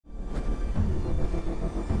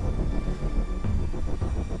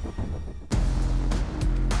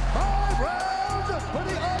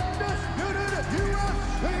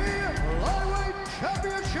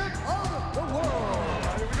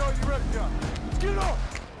You know,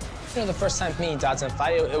 the first time me and Dodson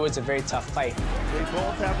fight, it was a very tough fight. They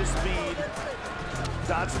both have the speed.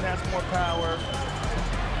 Dodson has more power.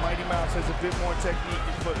 Mighty Mouse has a bit more technique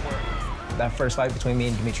and footwork. That first fight between me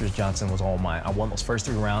and Demetrious Johnson was all mine. I won those first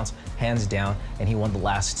 3 rounds, hands down, and he won the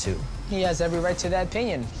last 2. He has every right to that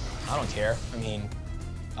opinion. I don't care. I mean,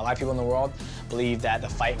 a lot of people in the world believe that the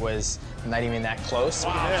fight was not even that close.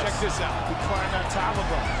 Wow, check this out. He climbed on top of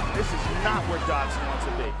him. This is not where Dodson wants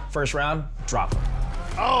to be. First round, drop him.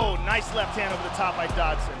 Oh, nice left hand over the top by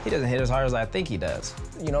Dodson. He doesn't hit as hard as I think he does.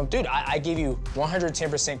 You know, dude, I give you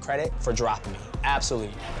 110% credit for dropping me.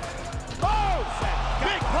 Absolutely. Oh,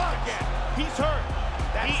 big punch. He's hurt.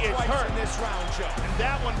 He is hurt in this round, Joe. And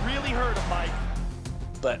that one really hurt him, Mike.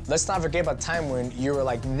 But let's not forget about the time when you were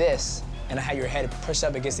like this, and I had your head pushed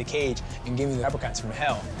up against the cage and giving you the uppercuts from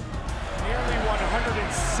hell. Nearly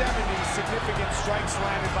 170 significant strikes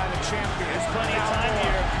landed by the champion. There's plenty of time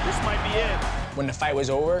here. This might be it. When the fight was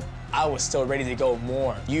over, I was still ready to go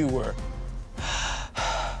more. You were.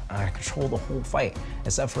 I controlled the whole fight,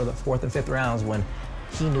 except for the 4th and 5th rounds when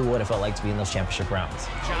he knew what it felt like to be in those championship rounds.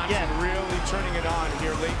 Johnson really turning it on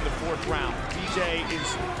here late in the 4th round. DJ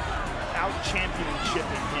is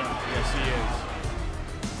out-championshiping him. Yes, he is.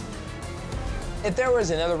 If there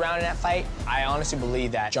was another round in that fight, I honestly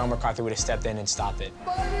believe that John McCarthy would have stepped in and stopped it.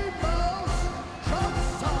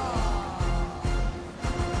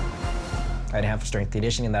 I didn't have the strength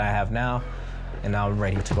conditioning that I have now, and now I'm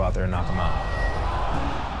ready to go out there and knock him out.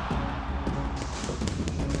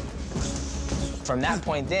 From that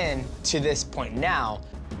point then to this point now,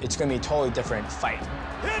 it's going to be a totally different fight.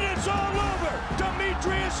 It is all over.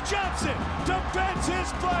 Demetrious Johnson defends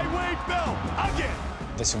his flyweight belt again.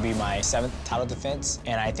 This will be my 7th title defense,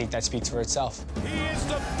 and I think that speaks for itself. He is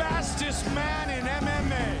the fastest man in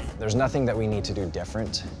MMA. There's nothing that we need to do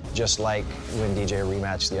different. Just like when DJ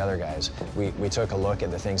rematched the other guys, we took a look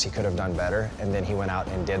at the things he could have done better, and then he went out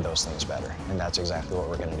and did those things better. And that's exactly what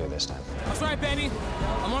we're going to do this time. That's right, Benny.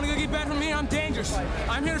 I'm only going to get better from here. I'm dangerous.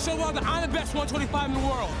 I'm here to show the world that I'm the best 125 in the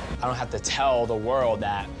world. I don't have to tell the world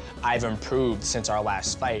that I've improved since our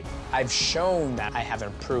last fight. I've shown that I have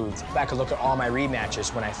improved. If I could look at all my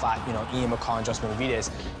rematches when I fought, you know, Ian McCall and Joseph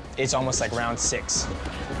Benavidez, it's almost like round 6.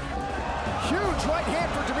 Huge right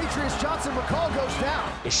hand for Demetrious Johnson. McCall goes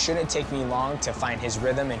down. It shouldn't take me long to find his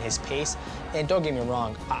rhythm and his pace. And don't get me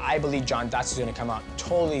wrong, I believe John Dodson is going to come out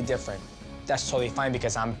totally different. That's totally fine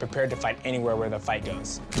because I'm prepared to fight anywhere where the fight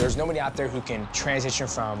goes. There's nobody out there who can transition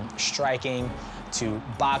from striking to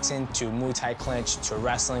boxing to Muay Thai clinch to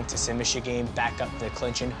wrestling to submission game, back up to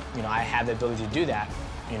clinching. You know, I have the ability to do that,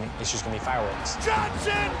 and it's just going to be fireworks.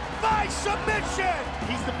 Johnson by submission.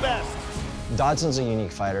 He's the best. Dodson's a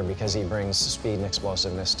unique fighter because he brings speed and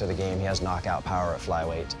explosiveness to the game. He has knockout power at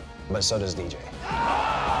flyweight, but so does DJ.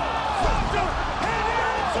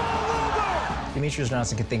 Demetrious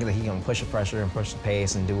Johnson can think that he can push the pressure and push the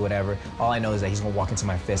pace and do whatever. All I know is that he's going to walk into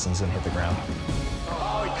my fist and he's going to hit the ground. Oh,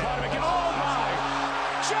 he caught him again. Oh, my.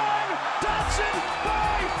 John Dodson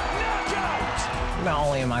by knockout. Not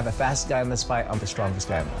only am I the fastest guy in this fight, I'm the strongest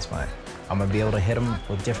guy in this fight. I'm going to be able to hit him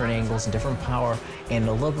with different angles and different power and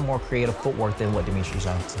a little bit more creative footwork than what Demetrious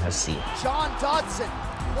Johnson has seen. John Dodson,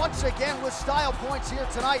 once again with style points here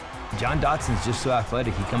tonight. John Dodson's just so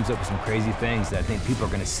athletic. He comes up with some crazy things that I think people are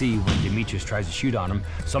going to see when Demetrious tries to shoot on him.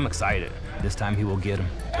 So I'm excited. This time he will get him.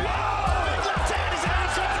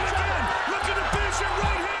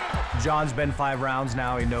 John's been 5 rounds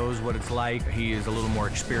now. He knows what it's like. He is a little more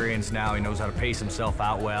experienced now. He knows how to pace himself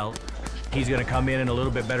out well. He's going to come in a little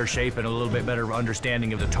bit better shape and a little bit better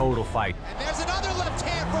understanding of the total fight. And there's another left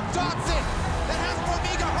hand from Dodson that has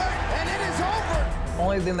Formiga hurt, and it is over. The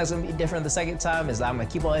only thing that's going to be different the second time is that I'm going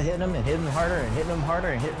to keep on hitting him and hitting him harder and hitting him harder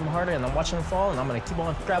and hitting him harder, and I'm watching him fall, and I'm going to keep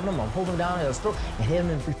on grabbing him, I'm holding him down in his throat and hitting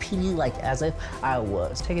him repeatedly like as if I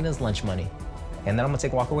was taking his lunch money. And then I'm going to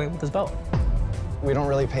take a walk away with his belt. We don't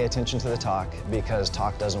really pay attention to the talk because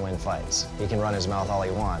talk doesn't win fights. He can run his mouth all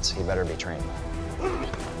he wants. He better be trained.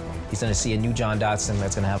 He's going to see a new John Dodson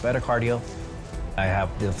that's going to have better cardio. I have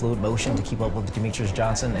the fluid motion to keep up with Demetrious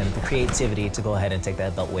Johnson and the creativity to go ahead and take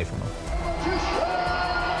that belt away from him.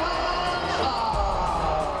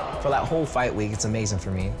 For that whole fight week, it's amazing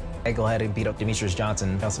for me. I go ahead and beat up Demetrious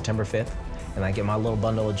Johnson on September 5th, and I get my little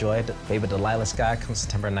bundle of joy. Baby Delilah Sky comes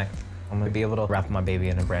September 9th. I'm going to be able to wrap my baby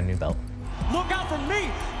in a brand new belt. Look out for me.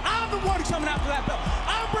 I'm the one who's coming after that belt.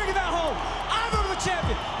 I'm bringing that home. I'm going to the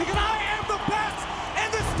champion because I am the best in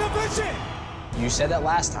this division. You said that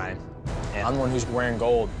last time, and I'm the one who's wearing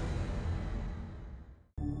gold.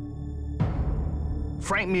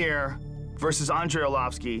 Frank Mir versus Andrei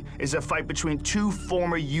Arlovski is a fight between 2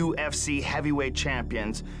 former UFC heavyweight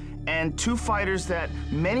champions. and two fighters that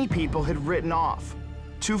many people had written off.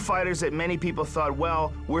 Two fighters that many people thought,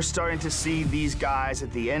 well, we're starting to see these guys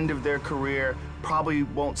at the end of their career, probably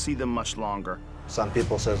won't see them much longer. Some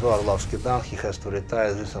people say, well, Arlovski done, he has to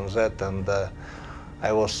retire, this and that, and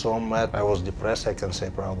I was so mad, I was depressed, I can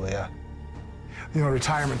say probably, yeah. You know,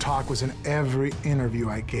 retirement talk was in every interview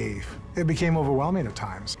I gave. It became overwhelming at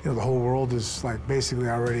times. You know, the whole world is like basically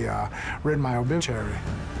already written my obituary.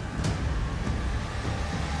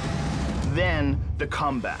 Then the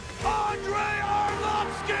comeback. Andrei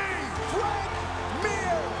Arlovski! Frank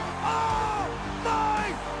Mir! Oh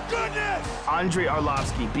my goodness! Andrei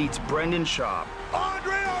Arlovski beats Brendan Schaub.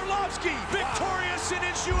 Andrei Arlovski, victorious in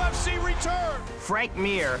his UFC return! Frank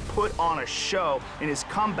Mir put on a show in his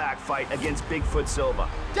comeback fight against Bigfoot Silva.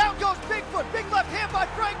 Down goes Bigfoot, big left hand by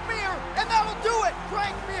Frank Mir, and that'll do it.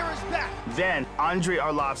 Frank Mir is back. Then Andrei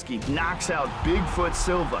Arlovski knocks out Bigfoot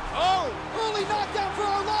Silva. Oh, early knockdown for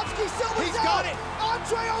Arlovski. Silva's He's out. got it.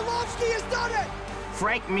 Andrei Arlovski has done it.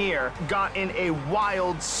 Frank Mir got in a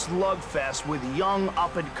wild slugfest with young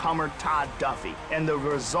up-and-comer Todd Duffy, and the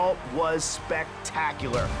result was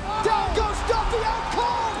spectacular. Down goes Duffy, out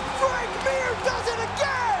cold. Frank Mir does it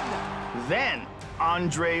again. Then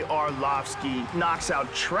Andrei Arlovski knocks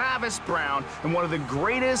out Travis Brown in one of the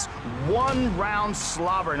greatest one-round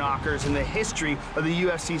slobber knockers in the history of the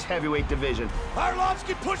UFC's heavyweight division.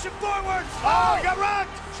 Arlovski pushing forward. Oh, he got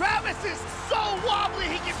rocked. Travis is so wobbly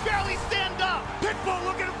he can barely stand up. Pitbull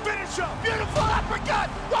looking to finish him. Beautiful uppercut.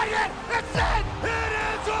 Right in. It's in. It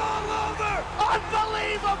is all over.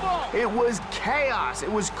 Unbelievable. It was chaos.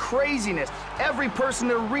 It was craziness. Every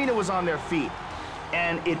person in the arena was on their feet.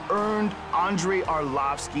 And it earned Andrei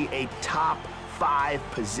Arlovski a top 5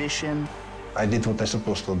 position. I did what I was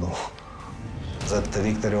supposed to do. That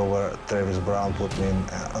victory over Travis Brown put me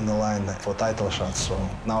on the line for title shots. So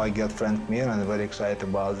now I get Frank Mir, and I'm very excited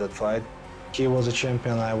about that fight. He was a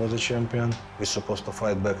champion, I was a champion. We're supposed to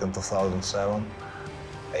fight back in 2007.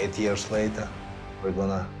 8 years later, we're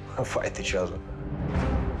gonna fight each other.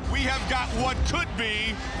 We have got what could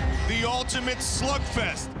be the ultimate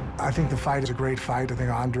slugfest. I think the fight is a great fight. I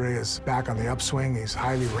think Andrei is back on the upswing. He's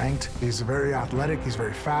highly ranked. He's very athletic. He's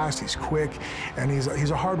very fast. He's quick, and he's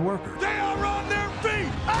a hard worker. They are on their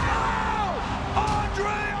feet. Ow!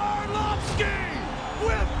 Andrei Arlovski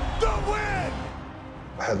with the win.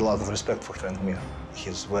 I had a lot of respect for Frank Mir.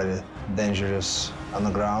 He's very dangerous on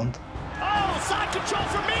the ground. Oh, side control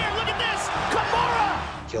for Mir. Look at this.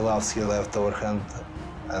 Kimura. He loves his left overhand,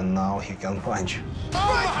 and now he can punch. Oh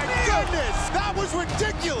my goodness! That was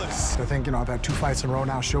ridiculous! I think, you know, I've had 2 fights in a row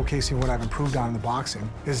now showcasing what I've improved on in the boxing.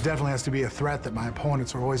 This definitely has to be a threat that my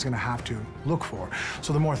opponents are always going to have to look for.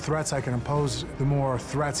 So the more threats I can impose, the more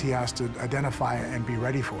threats he has to identify and be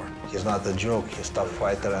ready for. He's not a joke. He's a tough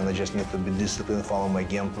fighter, and I just need to be disciplined, follow my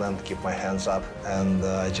game plan, keep my hands up, and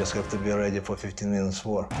I just have to be ready for 15 minutes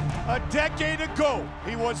war. A decade ago,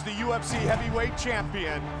 he was the UFC heavyweight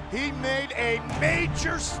champion. He made a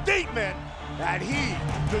major statement that he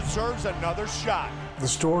deserves another shot. The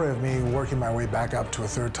story of me working my way back up to a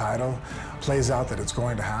 3rd title plays out that it's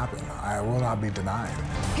going to happen. I will not be denied.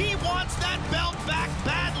 He wants that belt back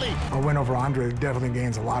badly. A win over Andrei definitely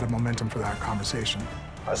gains a lot of momentum for that conversation.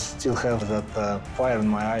 I still have that fire in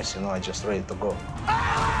my eyes, you know, I'm just ready to go.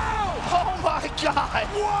 Ow! Oh my God!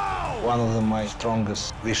 Wow! One of my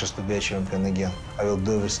strongest wishes to be a champion again. I will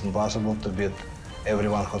do everything possible to beat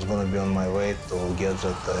everyone who's gonna be on my way to get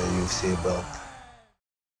that UFC belt.